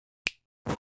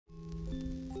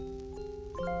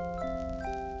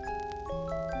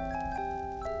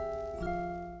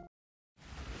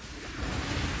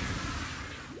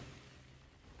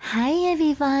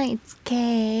everyone, it's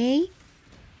Kay.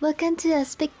 Welcome to a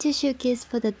Spectre showcase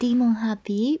for the Demon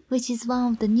Harpy, which is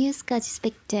one of the new Scourge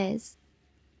Spectres.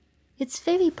 It's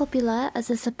very popular as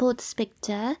a support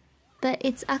Spectre, but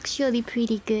it's actually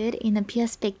pretty good in a Pure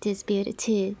Spectres build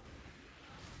too.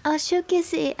 I'll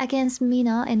showcase it against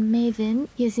Mino and Maven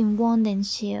using Wand and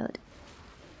Shield,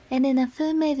 and then a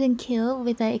full Maven kill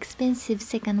with an expensive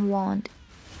second wand.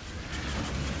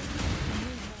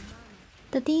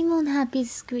 The Demon Harpy's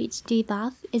Screech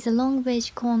debuff is a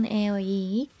long-range cone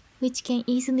AoE, which can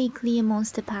easily clear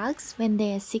monster packs when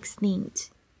they are 6 linked.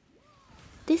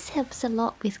 This helps a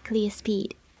lot with clear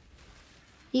speed.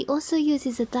 It also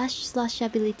uses a dash slash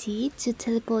ability to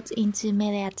teleport into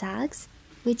melee attacks,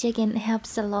 which again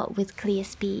helps a lot with clear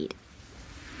speed.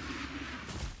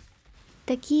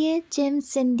 The gear,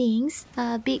 gems and things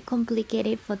are a bit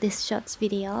complicated for this shorts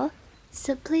video,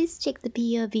 so please check the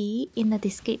POV in the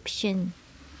description.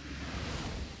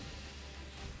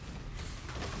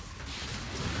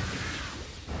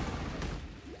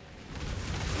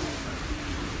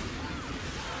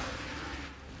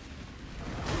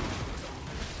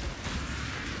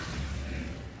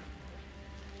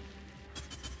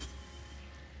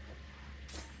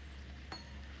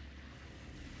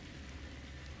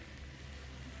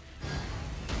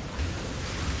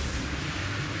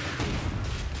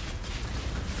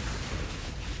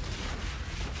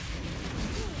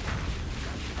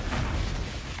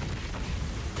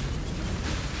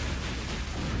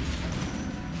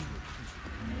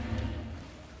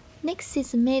 Next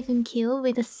is a Maven kill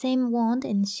with the same wand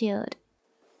and shield.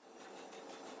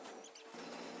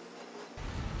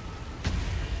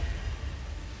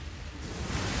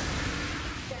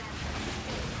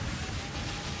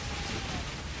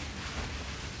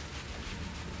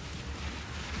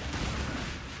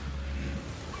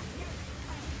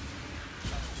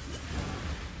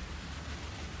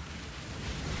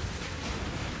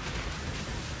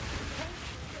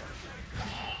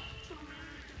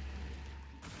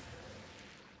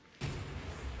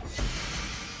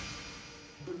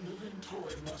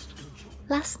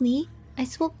 Lastly, I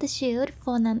swapped the shield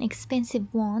for an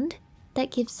expensive wand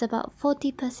that gives about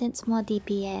 40% more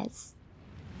DPS.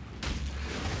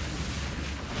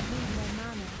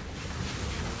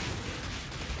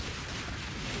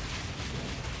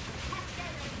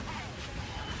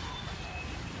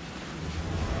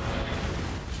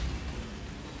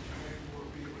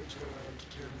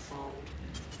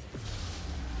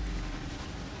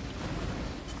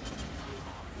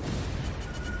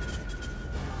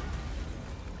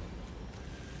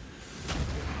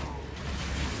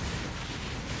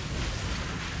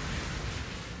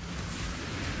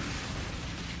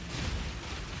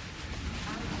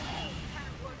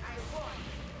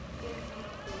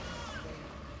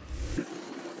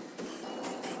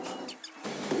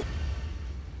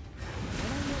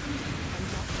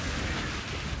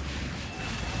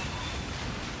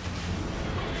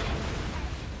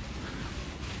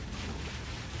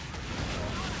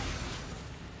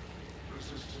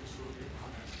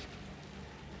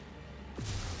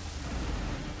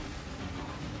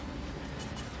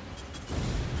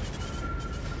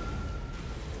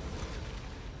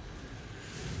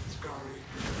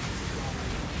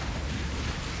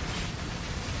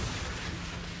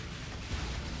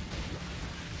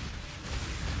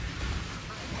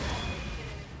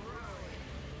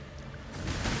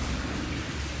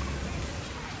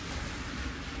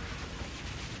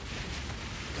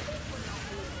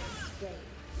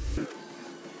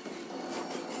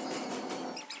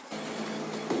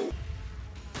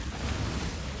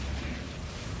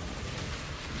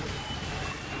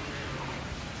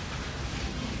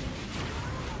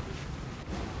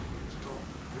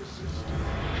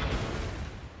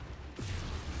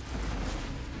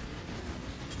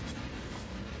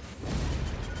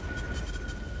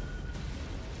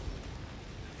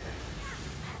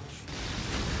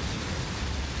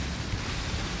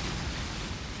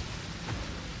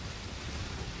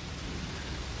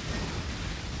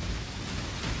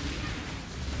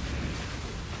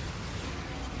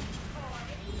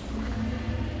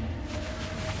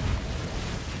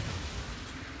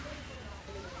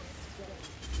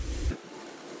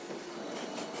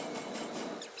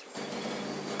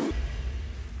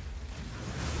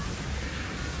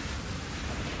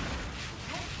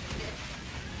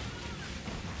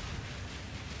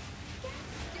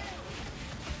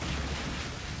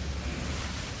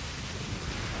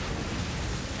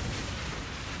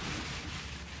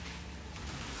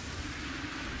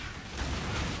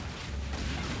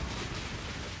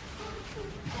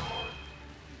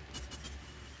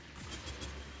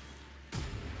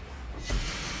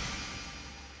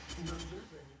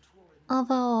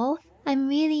 Overall, I'm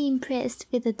really impressed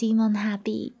with the Demon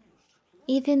Harpy.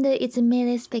 Even though it's a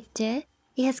melee Spectre,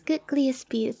 it has good clear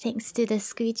speed thanks to the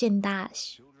Scourge and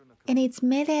dash. And its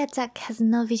melee attack has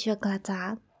no visual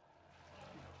clutter.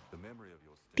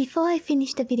 Before I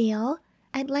finish the video,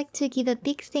 I'd like to give a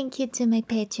big thank you to my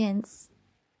patrons.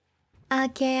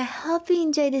 Okay, I hope you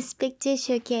enjoyed this Spectre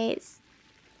showcase.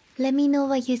 Let me know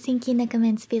what you think in the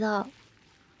comments below.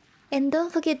 And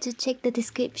don't forget to check the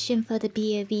description for the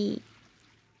PoE.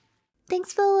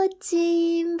 Thanks for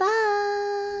watching,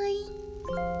 bye!